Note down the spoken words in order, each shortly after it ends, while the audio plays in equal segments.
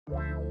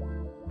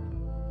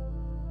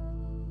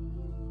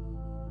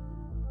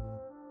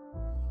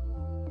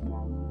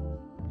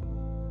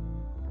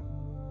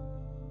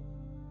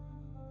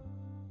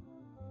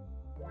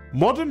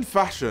Modern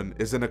fashion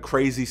is in a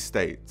crazy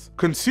state.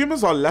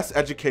 Consumers are less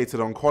educated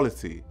on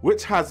quality,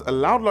 which has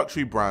allowed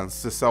luxury brands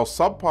to sell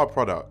subpar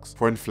products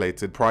for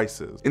inflated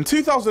prices. In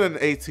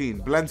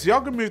 2018,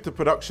 Balenciaga moved the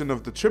production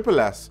of the Triple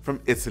S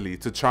from Italy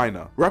to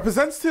China.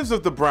 Representatives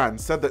of the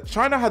brand said that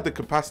China had the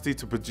capacity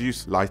to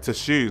produce lighter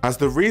shoes as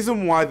the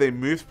reason why they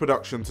moved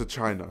production to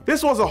China.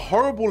 This was a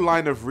horrible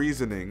line of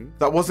reasoning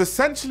that was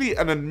essentially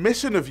an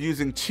admission of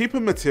using cheaper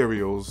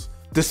materials,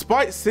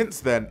 despite since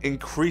then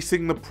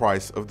increasing the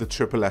price of the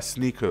Triple S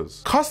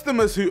sneakers.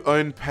 Customers who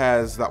own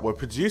pairs that were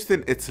produced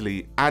in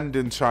Italy and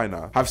in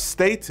China have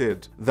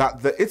stated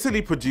that the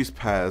Italy produced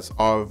pairs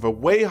are of a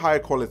way higher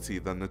quality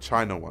than the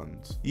China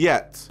ones.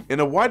 Yet, in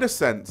a wider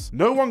sense,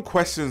 no one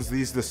questions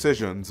these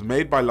decisions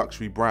made by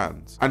luxury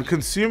brands, and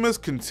consumers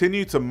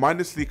continue to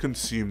mindlessly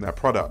consume their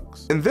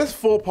products. In this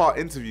 4-part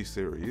interview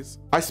series,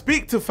 I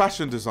speak to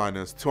fashion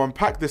designers to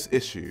unpack this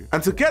issue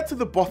and to get to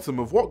the bottom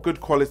of what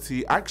good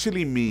quality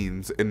actually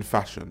means in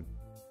fashion.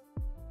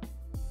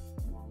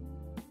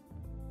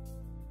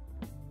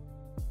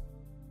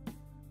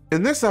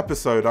 In this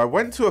episode, I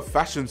went to a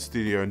fashion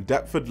studio in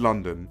Deptford,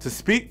 London to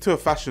speak to a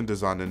fashion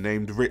designer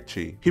named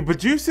Richie. He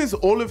produces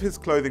all of his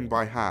clothing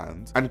by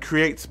hand and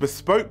creates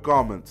bespoke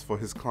garments for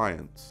his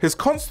clients. His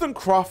constant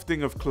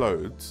crafting of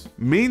clothes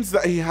means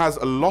that he has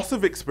a lot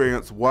of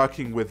experience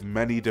working with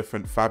many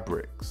different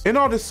fabrics. In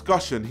our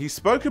discussion, he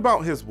spoke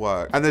about his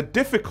work and the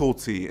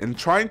difficulty in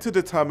trying to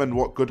determine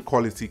what good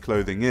quality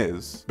clothing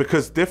is,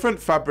 because different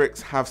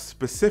fabrics have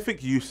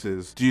specific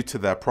uses due to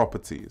their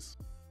properties.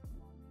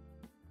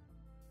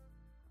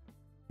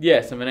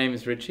 Yeah, so my name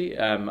is Richie.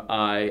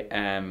 I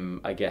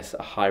am, I guess,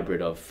 a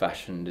hybrid of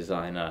fashion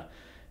designer,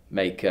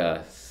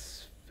 maker,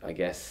 I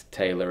guess,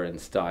 tailor and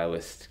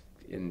stylist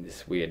in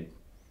this weird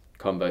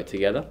combo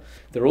together.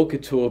 They're all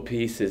couture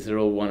pieces, they're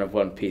all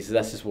one-of-one pieces.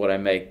 That's just what I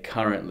make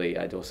currently.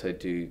 I'd also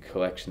do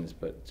collections,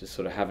 but just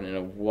sort of haven't in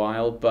a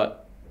while.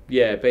 But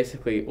yeah,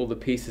 basically all the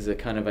pieces are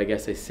kind of, I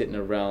guess, they sit in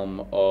a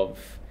realm of,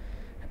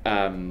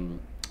 I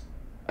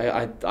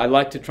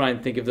like to try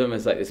and think of them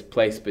as like this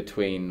place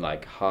between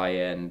like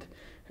high-end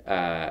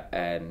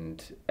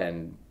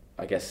and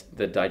I guess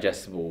the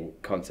digestible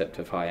concept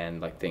of high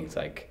end, like things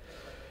like,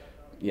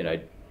 you know,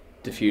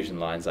 diffusion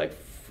lines, like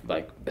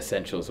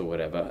essentials or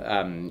whatever.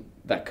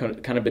 That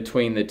kind of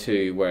between the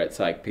two, where it's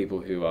like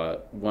people who are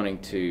wanting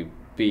to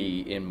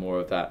be in more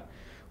of that,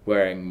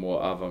 wearing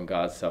more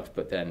avant-garde stuff,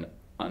 but then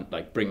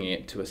like bringing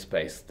it to a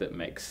space that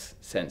makes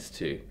sense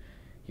to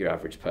your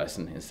average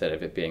person, instead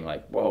of it being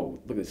like, whoa,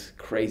 look at this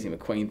crazy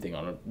McQueen thing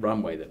on a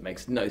runway that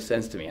makes no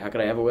sense to me. How could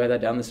I ever wear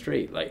that down the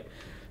street? Like,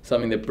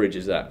 something that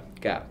bridges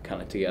that gap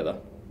kind of together.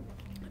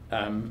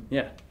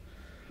 Yeah.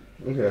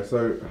 Okay,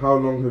 so how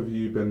long have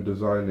you been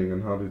designing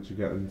and how did you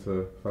get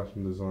into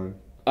fashion design?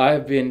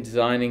 I've been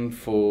designing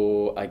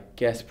for, I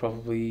guess,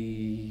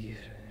 probably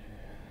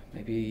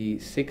maybe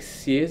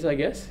 6 years, I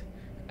guess.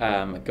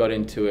 I got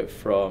into it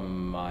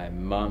from my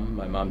mum.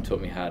 My mum taught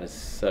me how to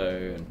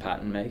sew and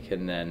pattern make,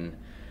 and then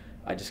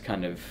I just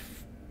kind of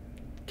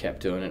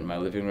kept doing it in my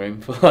living room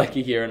for like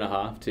 1.5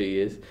 years, 2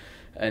 years.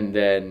 And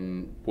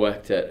then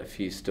worked at a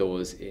few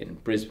stores in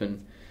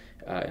Brisbane,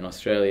 in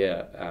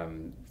Australia,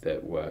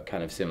 that were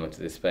kind of similar to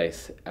this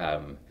space,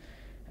 and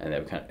they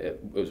were it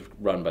was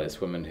run by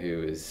this woman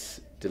who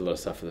did a lot of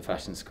stuff for the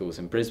fashion schools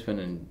in Brisbane,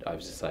 and I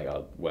was just like,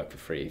 I'll work for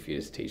free if you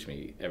just teach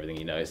me everything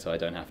you know, so I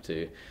don't have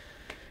to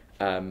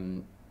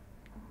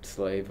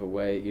slave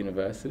away at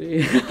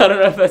university. I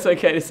don't know if that's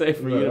okay to say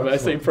for a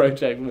university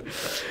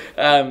project.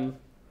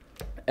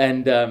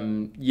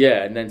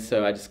 Yeah, and then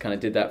so I just kind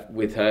of did that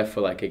with her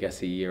for like, I guess,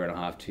 1.5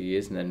 years, 2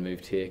 years, and then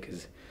moved here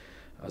because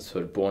I was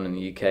sort of born in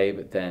the UK,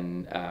 but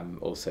then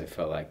also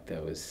felt like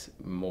there was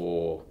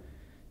more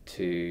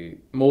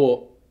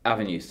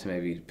avenues to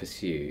maybe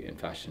pursue in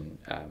fashion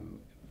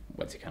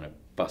once you kind of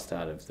bust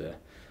out of the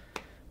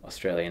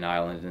Australian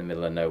island in the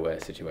middle of nowhere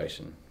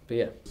situation. But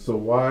yeah. So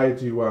why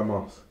do you wear a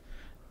mask?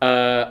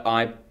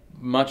 I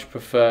much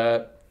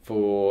prefer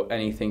for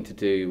anything to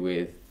do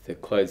with the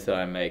clothes that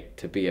I make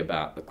to be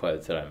about the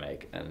clothes that I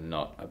make and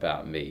not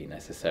about me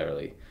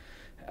necessarily.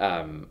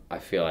 I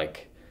feel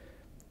like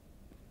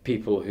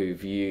people who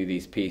view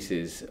these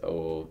pieces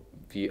or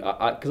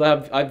because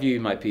I view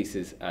my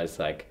pieces as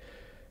like,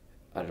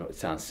 I don't know, it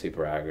sounds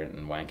super arrogant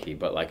and wanky,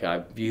 but like I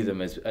view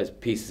them as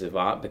pieces of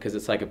art, because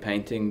it's like a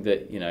painting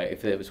that, you know,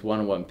 if there was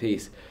one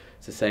piece,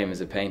 it's the same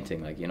as a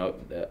painting. Like, you know,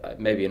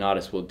 maybe an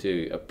artist will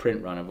do a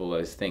print run of all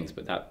those things,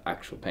 but that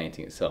actual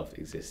painting itself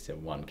exists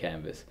in one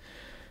canvas.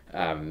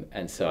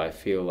 And so I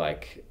feel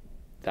like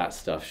that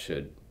stuff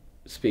should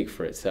speak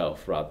for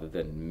itself rather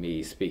than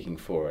me speaking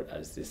for it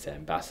as this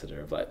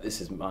ambassador of like, this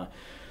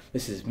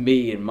is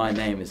me and my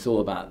name is all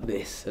about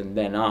this, and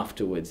then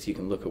afterwards you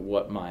can look at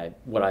what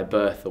I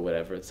birth or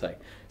whatever. It's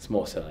like, it's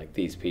more so like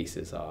these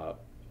pieces are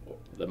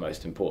the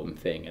most important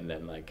thing, and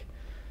then like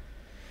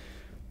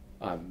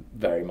I'm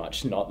very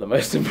much not the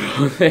most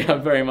important thing.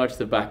 I'm very much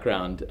the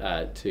background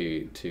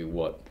to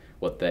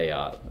what they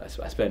are.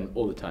 I spend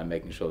all the time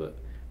making sure that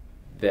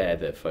they're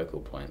the focal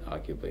point,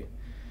 arguably.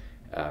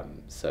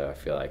 So I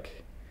feel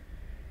like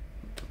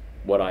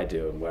what I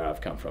do and where I've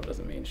come from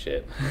doesn't mean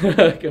shit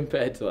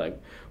compared to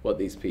like what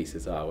these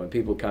pieces are. When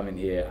people come in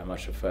here, I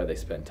much prefer they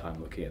spend time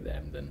looking at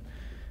them than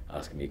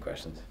asking me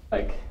questions.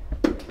 Like,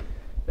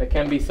 there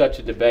can be such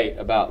a debate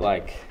about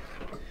like,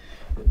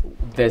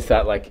 there's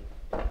that like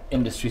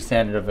industry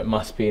standard of it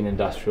must be an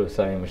industrial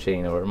sewing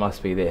machine or it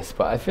must be this,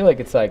 but I feel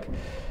like it's like,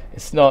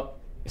 it's not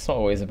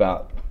always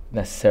about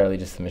necessarily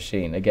just the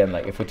machine. Again,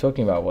 like if we're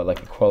talking about what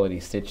like a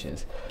quality stitch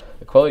is,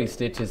 a quality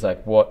stitch is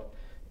like what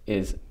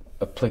is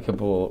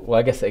applicable. Well,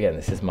 I guess again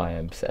this is my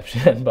own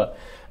perception, but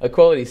a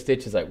quality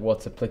stitch is like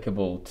what's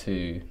applicable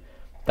to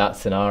that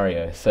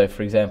scenario. So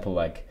for example,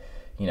 like,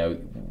 you know,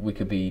 we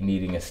could be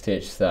needing a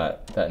stitch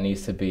that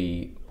needs to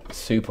be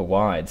super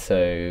wide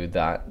so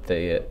that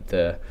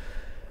the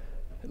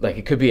like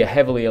it could be a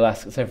heavily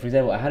elastic. So for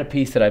example, I had a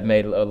piece that I'd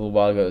made a little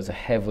while ago. It was a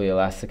heavily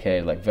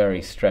elasticated, like very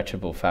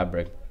stretchable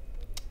fabric,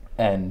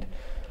 and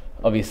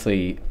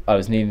obviously I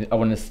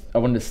wanted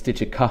to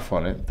stitch a cuff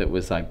on it that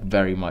was like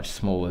very much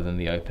smaller than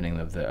the opening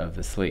of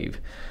the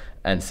sleeve,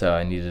 and so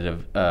I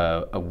needed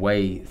a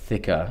way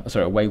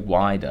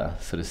wider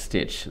sort of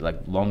stitch, like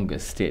longer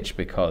stitch,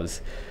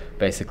 because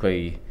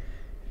basically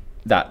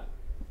that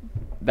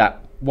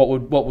what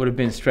would have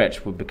been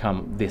stretched would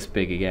become this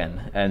big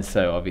again, and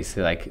so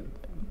obviously like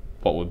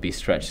what would be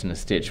stretched in a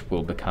stitch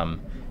will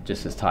become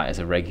just as tight as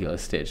a regular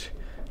stitch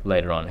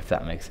later on, if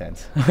that makes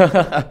sense.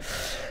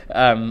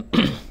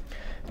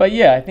 But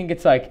yeah, I think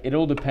it's like it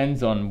all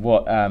depends on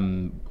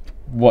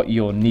what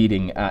you're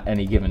needing at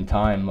any given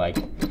time. Like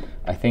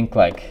I think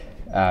like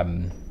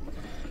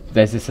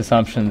there's this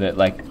assumption that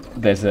like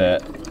there's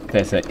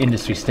an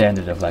industry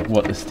standard of like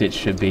what the stitch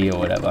should be or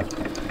whatever,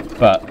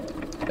 but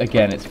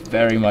again it's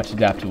very much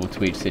adaptable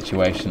to each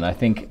situation. I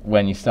think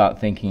when you start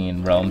thinking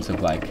in realms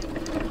of like,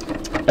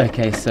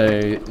 okay,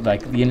 so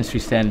like the industry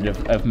standard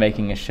of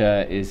making a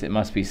shirt is it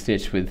must be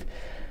stitched with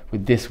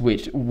this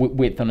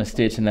width on a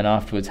stitch, and then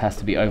afterwards has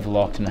to be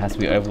overlocked, and it has to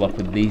be overlocked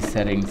with these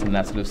settings and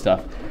that sort of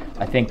stuff.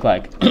 I think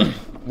like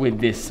with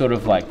this sort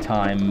of like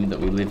time that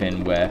we live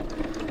in, where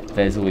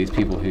there's all these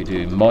people who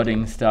do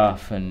modding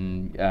stuff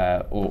and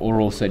or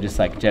also just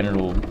like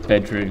general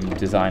bedroom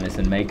designers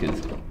and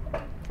makers,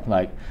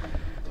 like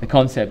the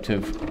concept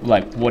of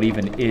like what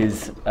even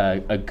is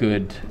a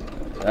good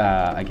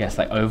I guess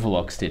like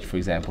overlock stitch, for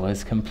example,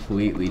 has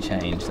completely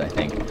changed. I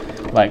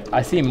think like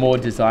I see more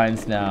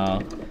designs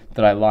now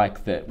that I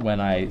like, that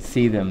when I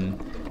see them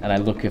and I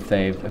look if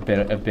have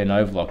been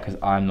overlocked, because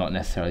I'm not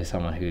necessarily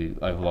someone who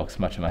overlocks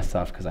much of my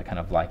stuff, because I kind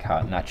of like how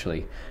it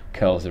naturally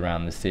curls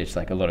around the stitch,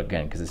 like a lot,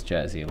 again because it's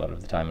jersey, a lot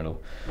of the time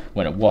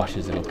when it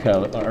washes it'll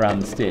curl around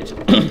the stitch.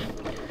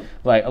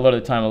 Like a lot of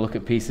the time I look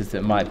at pieces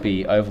that might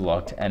be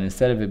overlocked, and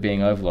instead of it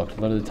being overlocked,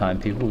 a lot of the time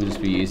people will just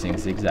be using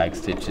zigzag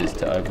stitches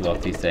to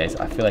overlock these days.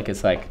 I feel like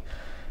it's like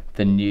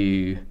the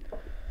new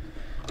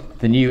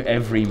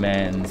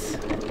everyman's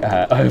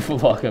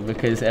overlocker,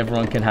 because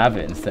everyone can have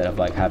it instead of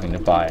like having to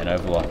buy an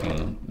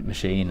overlocking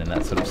machine and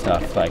that sort of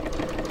stuff. Like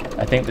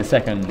I think the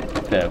second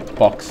the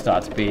box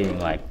starts being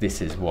like this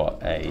is what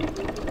a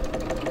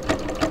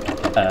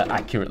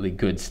accurately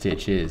good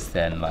stitch is,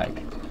 then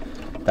like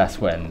that's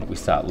when we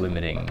start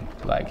limiting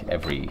like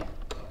every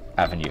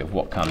avenue of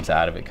what comes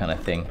out of it, kind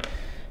of thing.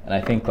 And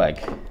I think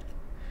like,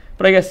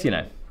 but I guess, you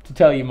know, to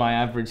tell you my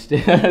average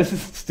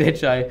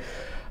stitch, I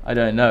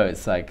don't know.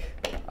 It's like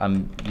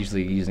I'm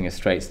usually using a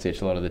straight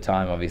stitch a lot of the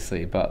time,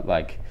 obviously, but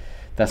like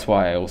that's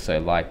why I also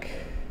like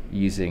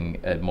using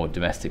a more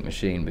domestic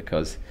machine,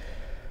 because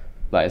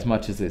like as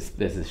much as there's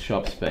this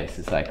shop space,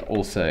 it's like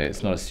also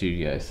it's not a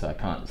studio, so I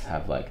can't just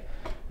have like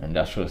an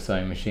industrial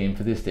sewing machine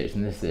for this stitch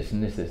and this stitch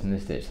and this stitch and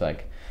this stitch.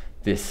 Like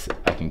this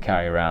I can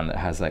carry around that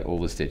has like all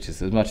the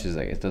stitches, as much as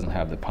like it doesn't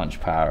have the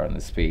punch power and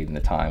the speed and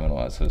the time and all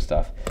that sort of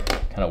stuff.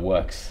 Kind of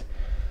works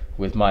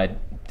with my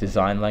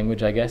design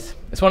language, I guess.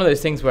 It's one of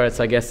those things where it's,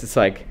 I guess it's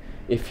like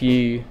if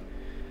you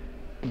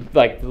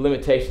like the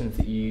limitations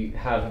that you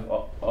have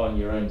on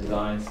your own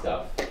design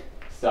stuff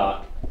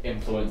start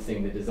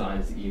influencing the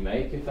designs that you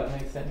make, if that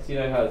makes sense. You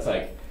know how it's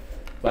like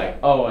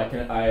oh,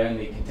 I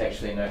only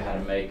contextually know how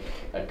to make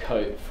a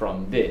coat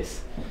from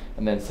this,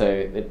 and then so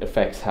it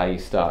affects how you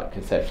start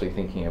conceptually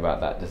thinking about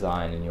that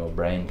design in your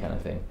brain, kind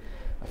of thing.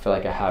 I feel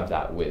like I have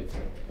that with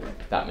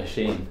that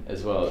machine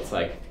as well. It's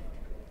like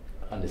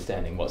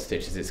understanding what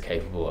stitches it's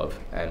capable of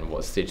and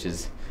what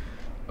stitches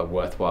are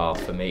worthwhile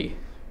for me,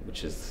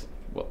 which is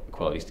what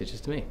quality stitches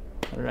to me.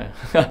 I don't know.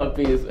 I'll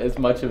be as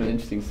much of an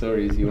interesting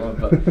story as you want,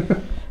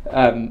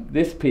 but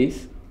this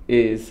piece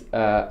is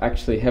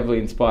actually heavily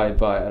inspired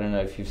by, I don't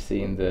know if you've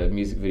seen the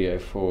music video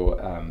for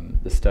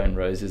the Stone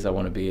Roses, I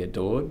Want to Be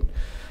Adored,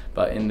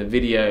 but in the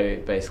video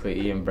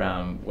basically Ian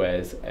Brown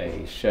wears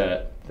a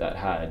shirt that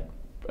had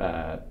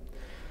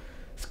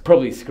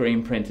probably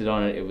screen printed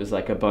on it. It was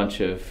like a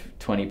bunch of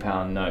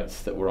 £20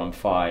 notes that were on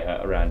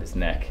fire around his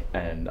neck,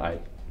 and I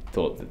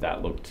thought that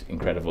that looked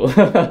incredible.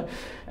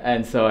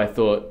 And so I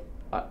thought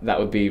that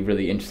would be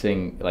really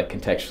interesting, like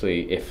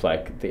contextually, if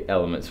like the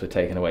elements were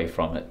taken away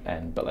from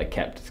it but like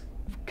kept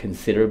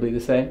considerably the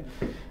same.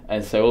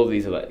 And so all of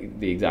these are like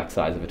the exact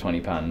size of a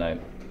 20-pound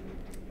note,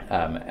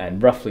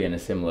 and roughly in a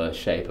similar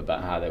shape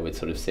about how they would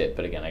sort of sit,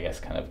 but again I guess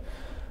kind of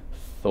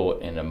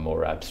thought in a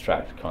more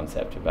abstract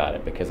concept about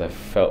it, because I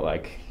felt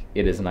like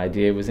it as an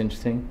idea was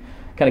interesting.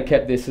 Kind of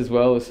kept this as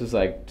well. This was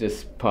like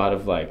just part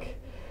of like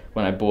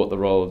when I bought the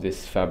roll of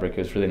this fabric. It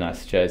was really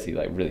nice jersey,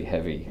 like really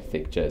heavy,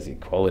 thick jersey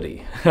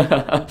quality.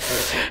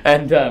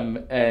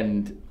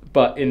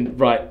 But in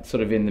right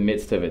sort of in the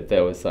midst of it,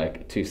 there was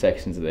like 2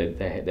 sections that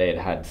they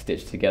had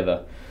stitched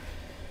together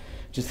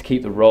just to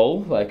keep the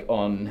roll like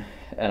on.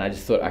 And I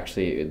just thought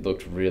actually it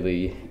looked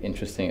really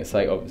interesting. It's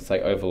like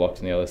overlocked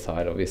on the other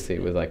side, obviously,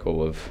 with like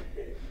all of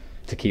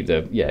to keep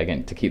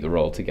the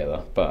roll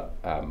together. But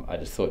I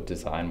just thought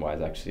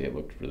design-wise, actually, it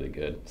looked really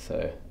good.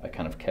 So I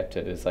kind of kept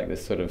it as like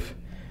this sort of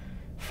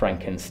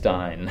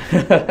Frankenstein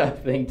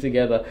thing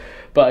together.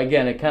 But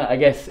again, I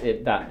guess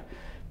that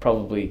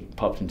probably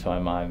popped into my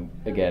mind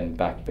again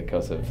back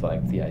because of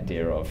like the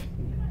idea of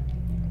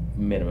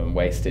minimum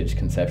wastage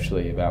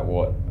conceptually about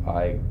what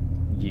I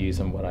use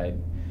and what I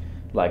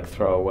like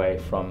throw away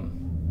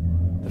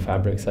from the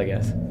fabrics, I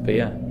guess. But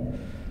yeah,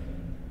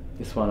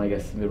 this one, I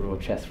guess, a bit of a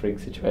chest rig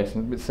situation,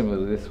 a bit similar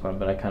to this one,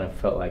 but I kind of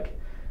felt like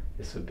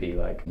this would be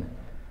like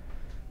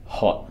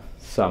hot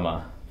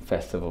summer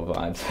festival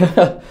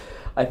vibes.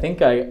 I think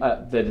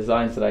the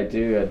designs that I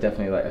do are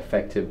definitely like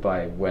affected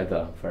by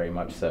weather very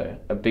much so.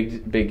 A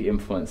big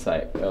influence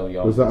early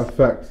on. Does that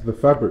affect the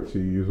fabrics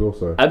you use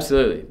also?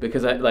 Absolutely,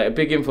 because like a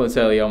big influence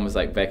early on was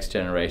like Vex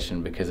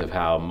Generation, because of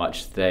how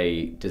much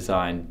they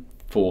designed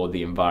for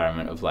the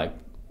environment of like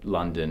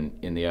London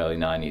in the early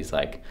 90s,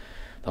 like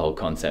the whole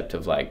concept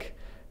of like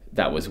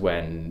that was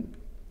when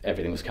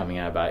everything was coming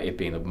out about it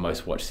being the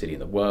most watched city in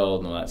the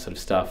world and all that sort of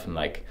stuff, and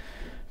like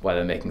why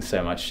they're making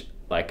so much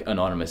like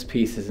anonymous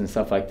pieces and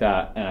stuff like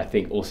that. And I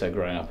think also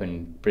growing up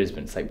in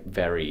Brisbane, it's like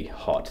very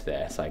hot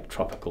there. It's like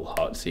tropical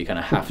hot, so you kind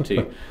of have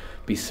to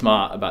be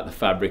smart about the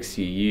fabrics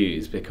you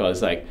use,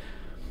 because like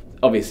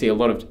obviously a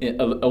lot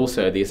of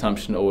also the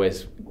assumption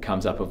always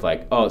comes up of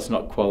like, oh, it's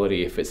not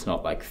quality if it's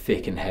not like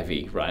thick and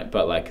heavy, right?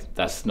 But like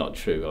that's not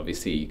true.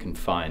 Obviously you can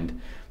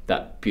find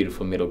that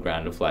beautiful middle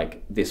ground of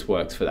like this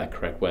works for that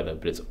correct weather,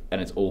 but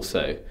it's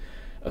also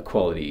a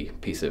quality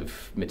piece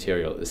of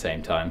material at the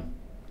same time.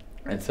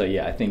 And so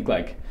yeah, I think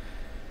like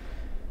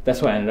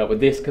that's why I ended up with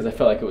this, because I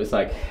felt like it was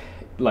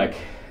like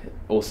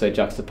also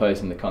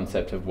juxtaposing the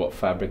concept of what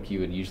fabric you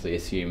would usually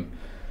assume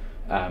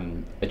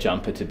a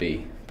jumper to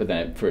be, but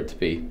then for it to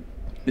be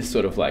this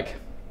sort of like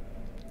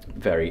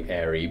very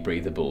airy,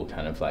 breathable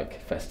kind of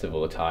like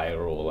festival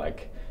attire or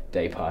like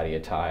day party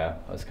attire.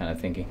 I was kind of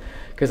thinking,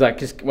 because like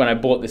just when I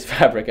bought this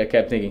fabric, I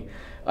kept thinking,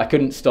 I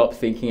couldn't stop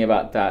thinking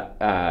about that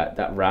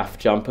RAF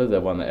jumper, the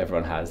one that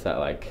everyone has, that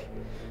like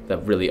the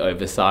really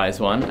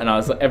oversized one. And I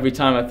was like, every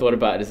time I thought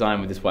about a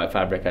design with this white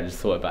fabric, I just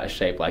thought about a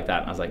shape like that,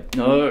 and I was like,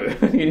 no,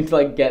 you need to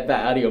like get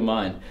that out of your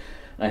mind.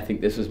 And I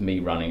think this was me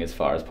running as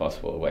far as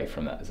possible away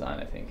from that design,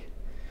 I think,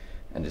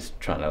 and just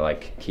trying to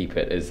like keep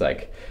it as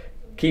like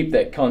keep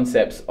the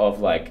concepts of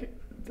like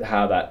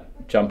how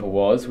that jumper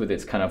was, with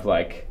its kind of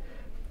like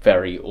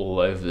very all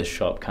over the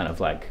shop kind of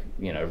like,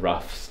 you know,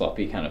 rough,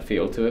 sloppy kind of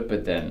feel to it,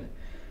 but then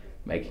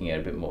making it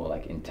a bit more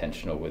like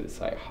intentional with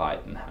its like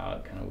height and how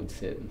it kind of would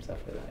sit and stuff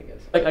like that, I guess.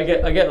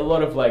 Like I get a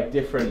lot of like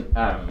different,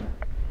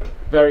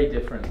 very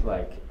different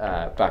like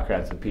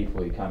backgrounds of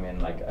people who come in.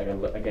 Like I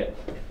get,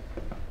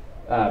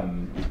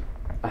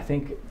 I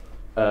think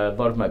a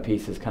lot of my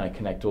pieces kind of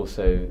connect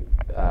also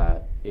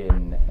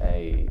in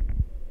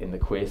the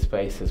queer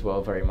space as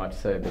well, very much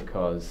so,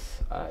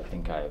 because I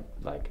think I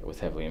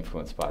was heavily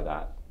influenced by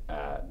that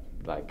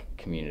like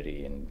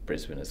community in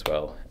Brisbane as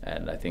well,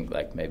 and I think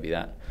like maybe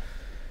that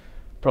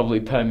probably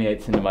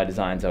permeates into my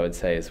designs, I would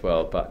say, as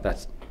well. But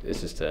it's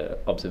just an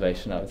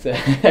observation, I would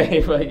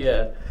say. But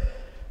yeah,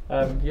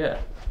 yeah.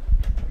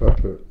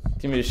 Perfect. Do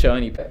you want me to show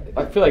any?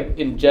 I feel like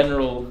in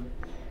general,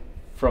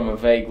 from a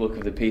vague look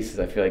of the pieces,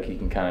 I feel like you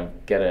can kind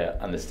of get an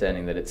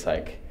understanding that it's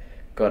like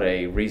got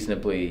a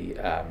reasonably,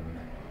 I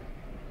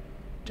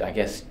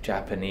guess,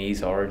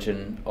 Japanese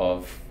origin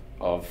of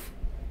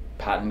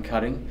pattern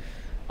cutting.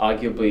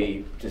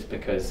 Arguably, just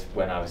because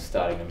when I was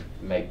starting to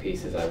make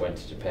pieces, I went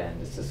to Japan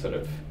just to sort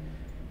of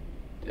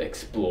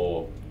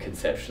explore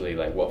conceptually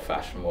like what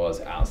fashion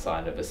was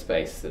outside of a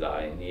space that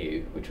I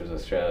knew, which was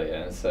Australia.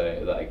 And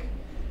so like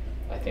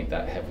I think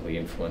that heavily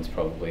influenced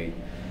probably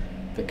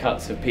the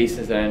cuts of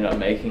pieces that I ended up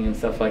making and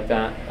stuff like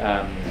that,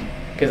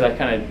 because I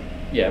kind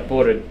of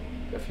bought a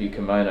few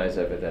kimonos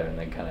over there and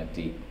then kind of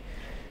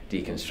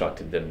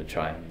deconstructed them to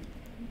try and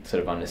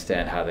sort of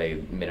understand how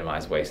they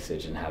minimize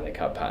wastage and how they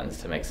cut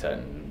patterns to make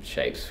certain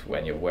shapes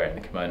when you're wearing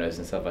the kimonos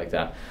and stuff like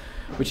that,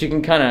 which you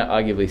can kind of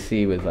arguably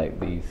see with like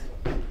these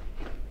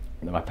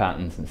my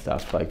patterns and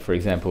stuff. Like for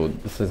example,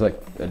 this is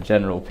like a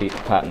general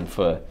pattern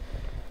for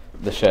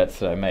the shirts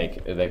that I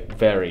make. They're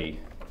very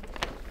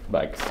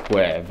like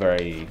square,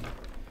 very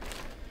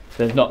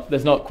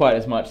there's not quite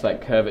as much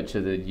like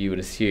curvature that you would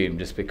assume,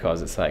 just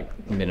because it's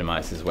like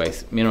minimizes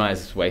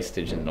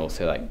wastage, and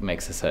also like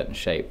makes a certain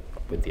shape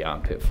with the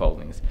armpit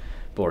foldings.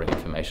 Boring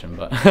information,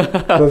 but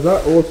does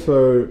that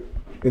also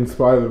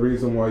inspire the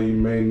reason why you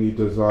mainly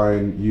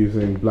design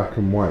using black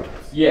and white?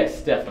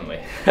 Yes,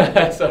 definitely.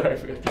 Sorry, I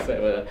forgot to say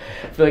about that.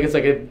 I feel like it's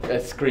like a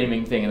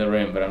screaming thing in the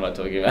room, but I'm not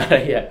talking about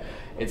it yet.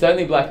 It's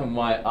only black and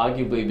white,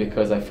 arguably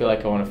because I feel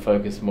like I want to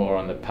focus more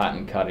on the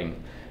pattern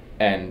cutting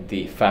and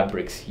the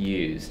fabrics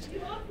used,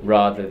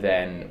 rather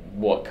than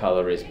what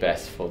color is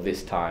best for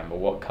this time or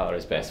what color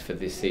is best for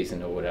this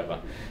season or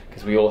whatever.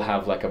 Because we all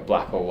have like a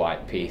black or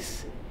white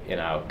piece in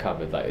our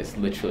cupboard. Like, it's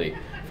literally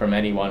from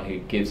anyone who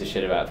gives a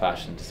shit about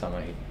fashion to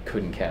someone who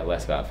couldn't care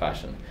less about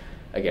fashion.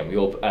 Again, we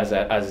all, as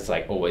it's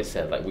like always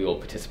said, like we all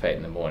participate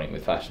in the morning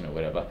with fashion or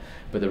whatever,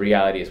 but the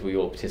reality is we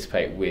all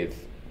participate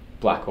with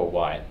black or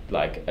white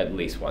like at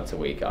least once a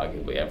week.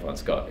 Arguably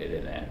everyone's got it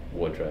in their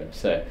wardrobe.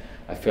 So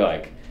I feel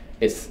like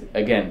it's,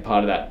 again,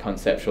 part of that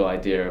conceptual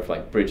idea of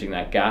like bridging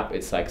that gap.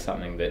 It's like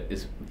something that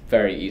is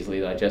very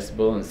easily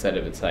digestible, instead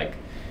of it's like,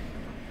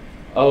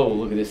 oh,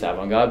 look at this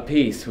avant-garde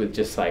piece with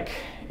just like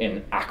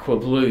in aqua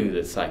blue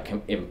that's like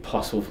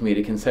impossible for me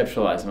to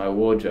conceptualize in my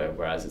wardrobe,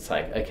 whereas it's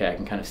like, okay, I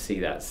can kind of see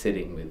that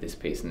sitting with this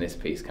piece and this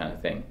piece kind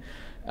of thing.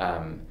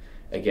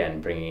 Again,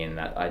 bringing in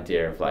that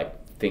idea of like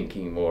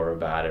thinking more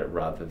about it,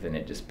 rather than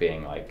it just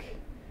being like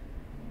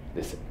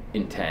this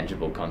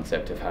intangible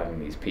concept of having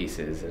these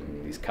pieces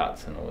and these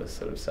cuts and all this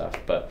sort of stuff.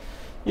 But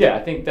yeah, I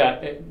think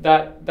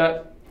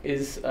that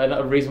is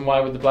another reason why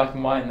with the black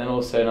and white. And then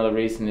also another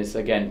reason is,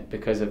 again,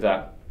 because of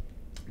that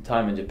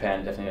time in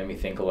Japan, it definitely made me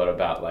think a lot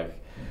about like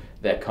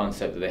their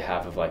concept that they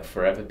have of like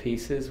forever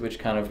pieces, which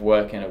kind of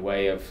work in a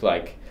way of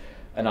like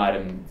an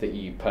item that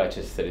you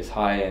purchase that is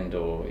high end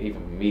or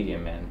even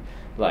medium end,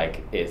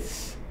 like it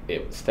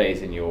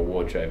stays in your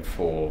wardrobe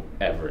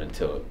forever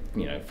until it,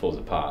 you know, falls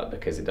apart,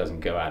 because it doesn't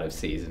go out of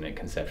season. It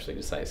conceptually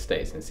just like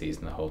stays in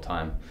season the whole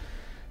time.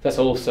 That's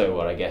also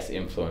what I guess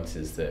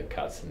influences the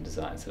cuts and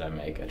designs that I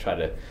make. I try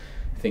to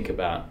think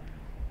about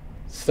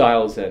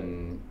styles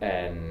and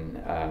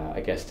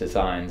I guess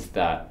designs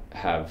that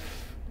have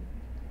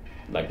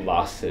like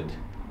lasted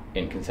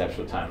in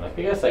conceptual time. Like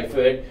I guess like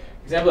for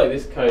example, like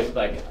this coat,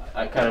 like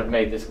I kind of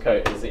made this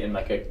coat as in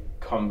like a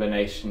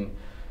combination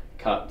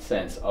cut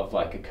sense of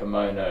like a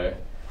kimono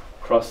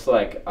cross.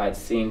 Like I'd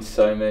seen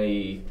so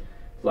many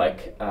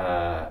like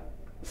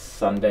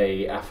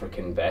Sunday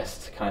African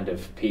vest kind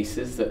of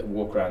pieces that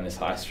walk around this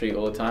high street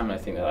all the time, and I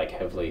think they like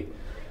heavily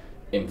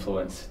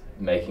influenced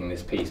making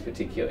this piece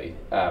particularly.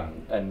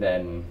 And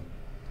then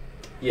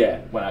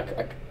yeah, when I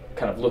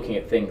kind of looking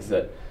at things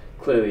that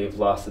clearly have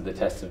lasted the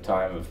test of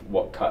time of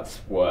what cuts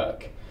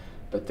work,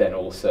 but then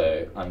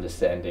also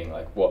understanding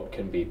like what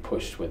can be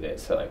pushed with it,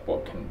 so like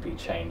what can be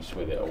changed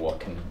with it, or what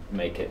can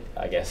make it,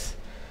 I guess,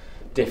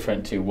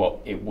 different to what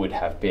it would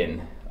have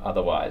been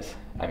otherwise.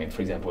 I mean,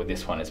 for example, with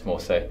this one, it's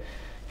more so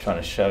trying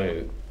to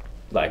show,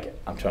 like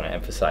I'm trying to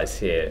emphasize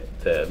here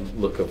the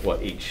look of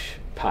what each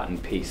pattern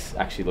piece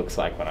actually looks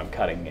like when I'm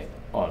cutting it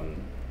on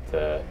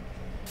the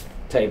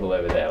table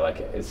over there. Like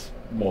it's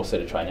more so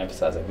to try and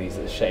emphasize like these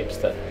are the shapes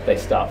that they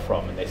start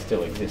from, and they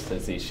still exist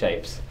as these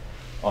shapes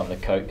on the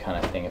coat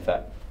kind of thing, if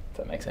that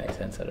makes any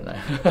sense. I don't know.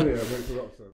 Yeah, it makes a lot of sense.